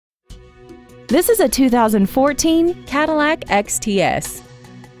This is a 2014 Cadillac XTS.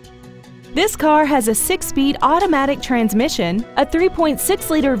 This car has a 6-speed automatic transmission, a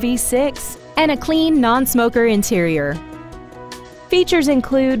 3.6-liter V6, and a clean, non-smoker interior. Features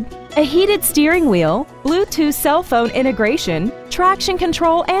include a heated steering wheel, Bluetooth cell phone integration, traction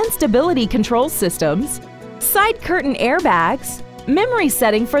control and stability control systems, side curtain airbags, memory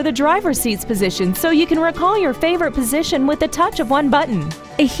setting for the driver's seat's position so you can recall your favorite position with the touch of one button,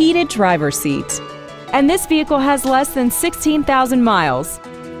 a heated driver's seat, and this vehicle has less than 16,000 miles.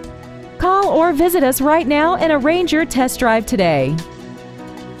 Call or visit us right now and arrange your test drive today.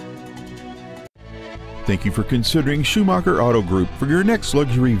 Thank you for considering Schumacher Auto Group for your next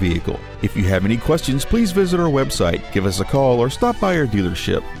luxury vehicle. If you have any questions, please visit our website, give us a call, or stop by our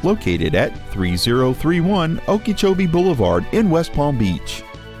dealership located at 3031 Okeechobee Boulevard in West Palm Beach.